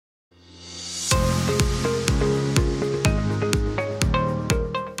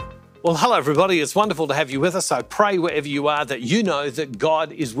Well, hello, everybody. It's wonderful to have you with us. I pray wherever you are that you know that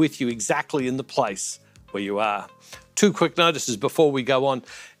God is with you exactly in the place where you are. Two quick notices before we go on.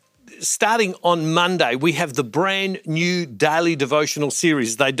 Starting on Monday, we have the brand new daily devotional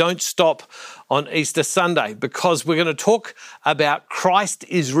series. They don't stop on Easter Sunday because we're going to talk about Christ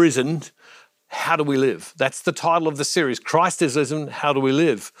is risen. How do we live? That's the title of the series. Christ is risen. How do we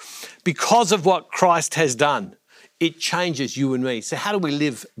live? Because of what Christ has done, it changes you and me. So how do we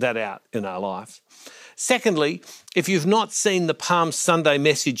live that out in our life? Secondly, if you've not seen the Palm Sunday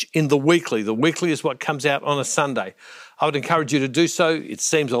message in the weekly is what comes out on a Sunday. I would encourage you to do so. It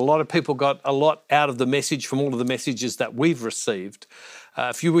seems a lot of people got a lot out of the message from all of the messages that we've received.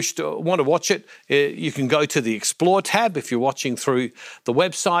 If you want to watch it, you can go to the Explore tab if you're watching through the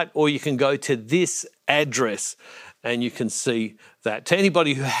website, or you can go to this address and you can see that. To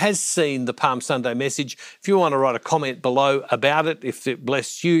anybody who has seen the Palm Sunday message, if you want to write a comment below about it, if it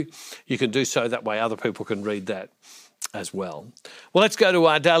blessed you, you can do so. That way other people can read that as well. Well, let's go to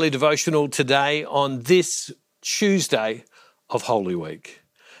our daily devotional today on this Tuesday of Holy Week.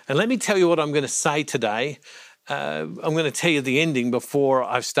 And let me tell you what I'm going to say today. I'm going to tell you the ending before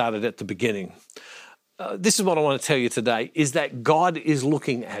I've started at the beginning. This is what I want to tell you today, is that God is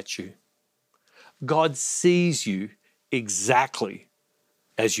looking at you. God sees you exactly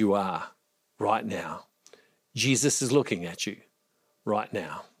as you are right now. Jesus is looking at you right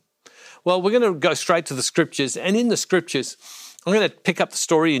now. Well, we're going to go straight to the scriptures, and in the scriptures, I'm going to pick up the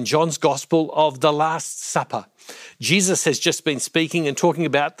story in John's Gospel of the Last Supper. Jesus has just been speaking and talking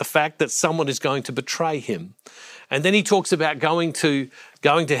about the fact that someone is going to betray him. And then he talks about going to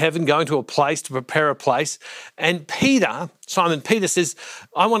heaven, going to a place to prepare a place. And Simon Peter says,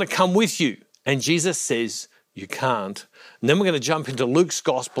 I want to come with you. And Jesus says, you can't. And then we're going to jump into Luke's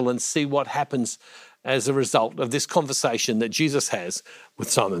Gospel and see what happens as a result of this conversation that Jesus has with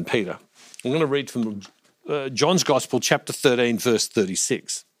Simon Peter. I'm going to read from John's Gospel, chapter 13, verse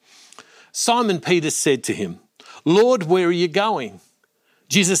 36. Simon Peter said to him, Lord, where are you going?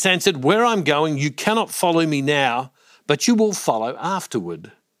 Jesus answered, where I'm going, you cannot follow me now, but you will follow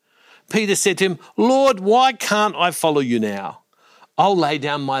afterward. Peter said to him, Lord, why can't I follow you now? I'll lay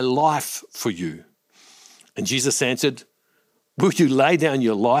down my life for you. And Jesus answered, will you lay down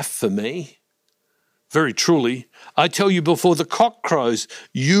your life for me? Very truly, I tell you, before the cock crows,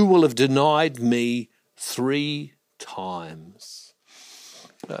 you will have denied me 3 times.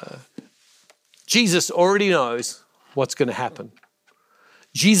 Jesus already knows what's going to happen.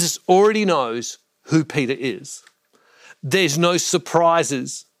 Jesus already knows who Peter is. There's no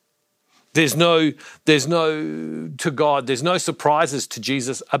surprises. There's no surprises to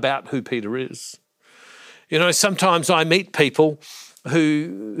Jesus about who Peter is. You know, sometimes I meet people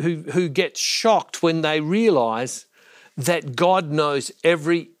who get shocked when they realize that God knows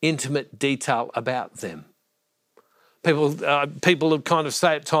every intimate detail about them. People have kind of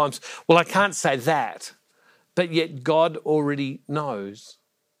say at times, well, I can't say that, but yet God already knows.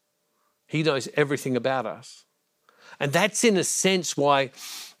 He knows everything about us. And that's in a sense why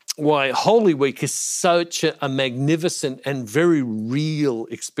Holy Week is such a magnificent and very real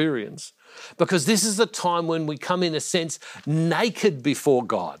experience, because this is the time when we come, in a sense, naked before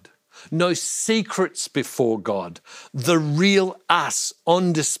God, no secrets before God, the real us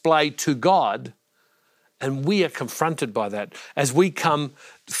on display to God, and we are confronted by that as we come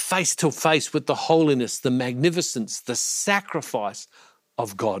face to face with the holiness, the magnificence, the sacrifice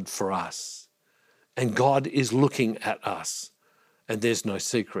of God for us. And God is looking at us. And there's no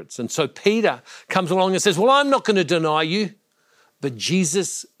secrets. And so Peter comes along and says, well, I'm not going to deny you. But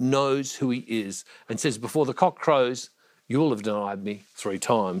Jesus knows who he is and says, before the cock crows, you'll have denied me 3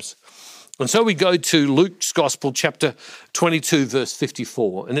 times. And so we go to Luke's Gospel, chapter 22, verse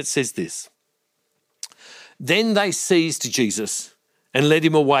 54. And it says this. Then they seized Jesus and led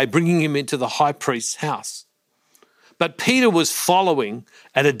him away, bringing him into the high priest's house. But Peter was following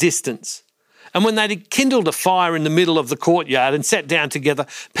at a distance. And when they kindled a fire in the middle of the courtyard and sat down together,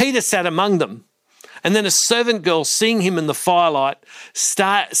 Peter sat among them. And then a servant girl, seeing him in the firelight,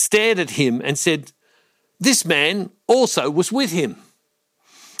 stared at him and said, this man also was with him.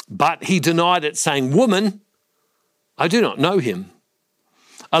 But he denied it, saying, woman, I do not know him.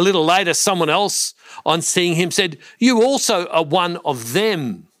 A little later, someone else, on seeing him, said, you also are one of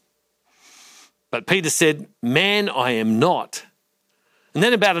them. But Peter said, man, I am not. And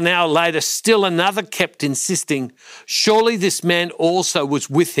then about an hour later, still another kept insisting, surely this man also was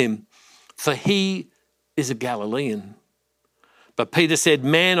with him, for he is a Galilean. But Peter said,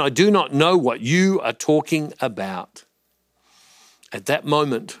 man, I do not know what you are talking about. At that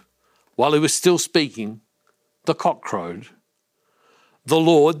moment, while he was still speaking, the cock crowed. The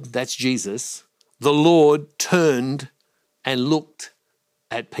Lord, that's Jesus, the Lord turned and looked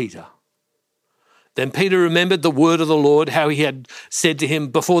at Peter. Then Peter remembered the word of the Lord, how he had said to him,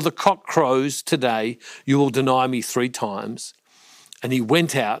 before the cock crows today, you will deny me 3 times. And he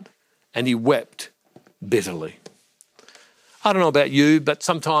went out and he wept bitterly. I don't know about you, but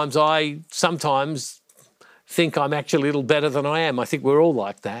sometimes I think I'm actually a little better than I am. I think we're all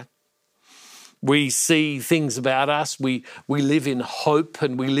like that. We see things about us. We live in hope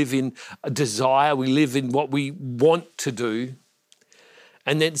and we live in a desire. We live in what we want to do.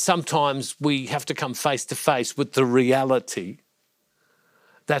 And then sometimes we have to come face to face with the reality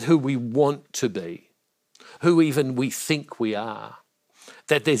that who we want to be, who even we think we are,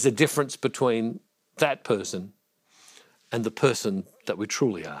 that there's a difference between that person and the person that we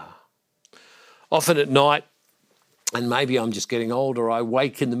truly are. Often at night, and maybe I'm just getting older, I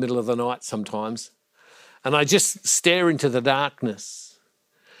wake in the middle of the night sometimes and I just stare into the darkness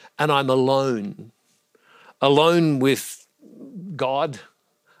and I'm alone with God,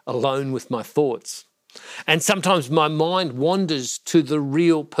 alone with my thoughts. And sometimes my mind wanders to the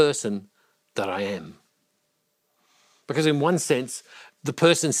real person that I am. Because in one sense, the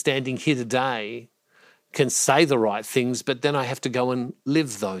person standing here today can say the right things, but then I have to go and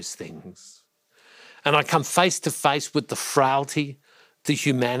live those things. And I come face to face with the frailty, the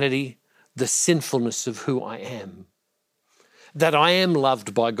humanity, the sinfulness of who I am. That I am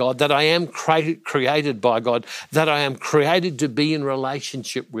loved by God, that I am created by God, that I am created to be in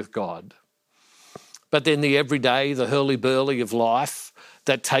relationship with God. But then the everyday, the hurly-burly of life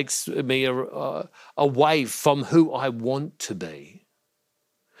that takes me away from who I want to be.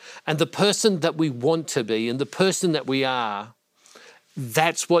 And the person that we want to be and the person that we are,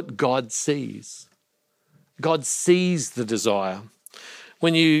 that's what God sees. God sees the desire.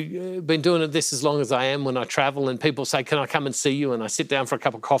 When you've been doing this as long as I am, when I travel and people say, can I come and see you? And I sit down for a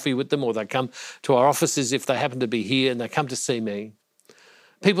cup of coffee with them, or they come to our offices if they happen to be here and they come to see me.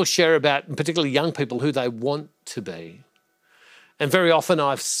 People share about, and particularly young people, who they want to be. And very often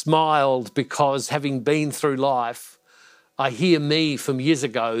I've smiled because having been through life, I hear me from years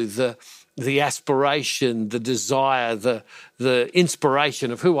ago, the aspiration, the desire, the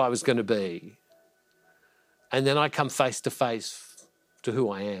inspiration of who I was going to be. And then I come face to face to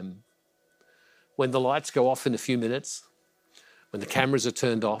who I am. When the lights go off in a few minutes, when the cameras are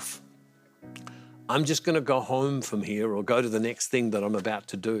turned off, I'm just going to go home from here or go to the next thing that I'm about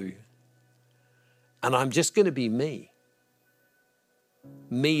to do. And I'm just going to be me.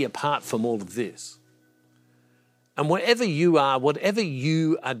 Me apart from all of this. And whatever you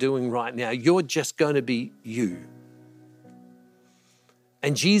are doing right now, you're just going to be you.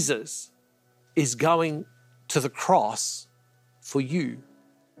 And Jesus is going to the cross for you,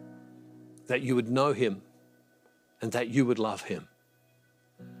 that you would know him and that you would love him.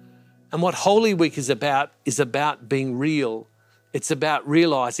 And what Holy Week is about being real. It's about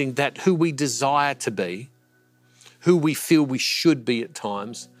realizing that who we desire to be, who we feel we should be at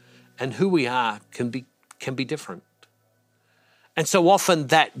times, and who we are can be different. And so often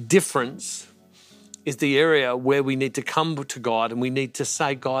that difference is the area where we need to come to God and we need to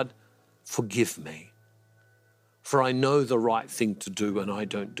say, God, forgive me. For I know the right thing to do and I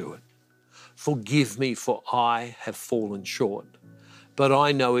don't do it. Forgive me, for I have fallen short. But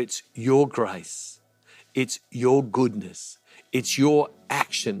I know it's your grace, it's your goodness, it's your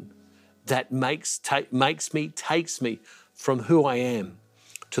action that takes me from who I am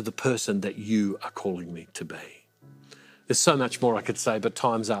to the person that you are calling me to be. There's so much more I could say, but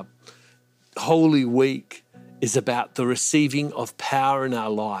time's up. Holy Week is about the receiving of power in our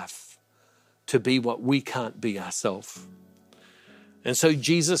life to be what we can't be ourselves. And so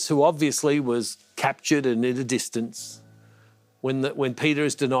Jesus, who obviously was captured and at a distance, when Peter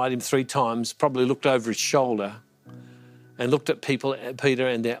has denied him 3 times, probably looked over his shoulder and looked at Peter,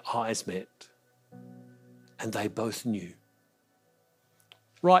 and their eyes met. And they both knew.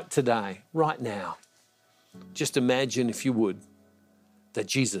 Right today, right now, just imagine, if you would, that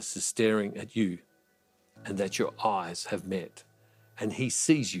Jesus is staring at you and that your eyes have met and he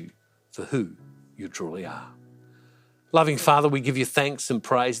sees you for who you truly are. Loving Father, we give you thanks and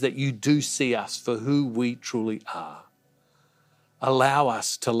praise that you do see us for who we truly are. Allow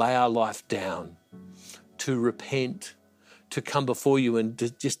us to lay our life down, to repent, to come before you and to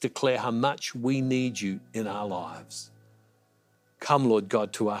just declare how much we need you in our lives. Come, Lord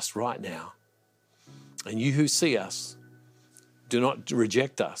God, to us right now. And you who see us, do not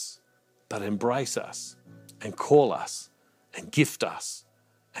reject us, but embrace us and call us and gift us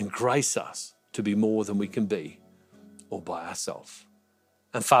and grace us to be more than we can be all by ourselves.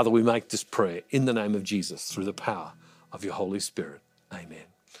 And Father, we make this prayer in the name of Jesus through the power of your Holy Spirit. Amen.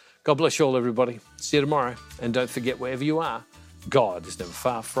 God bless you all, everybody. See you tomorrow. And don't forget, wherever you are, God is never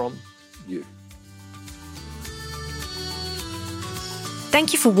far from you.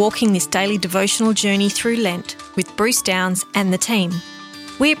 Thank you for walking this daily devotional journey through Lent with Bruce Downs and the team.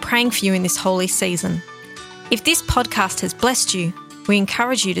 We're praying for you in this holy season. If this podcast has blessed you, we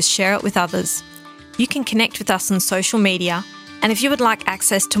encourage you to share it with others. You can connect with us on social media, and if you would like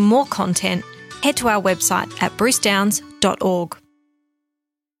access to more content, head to our website at brucedowns.org.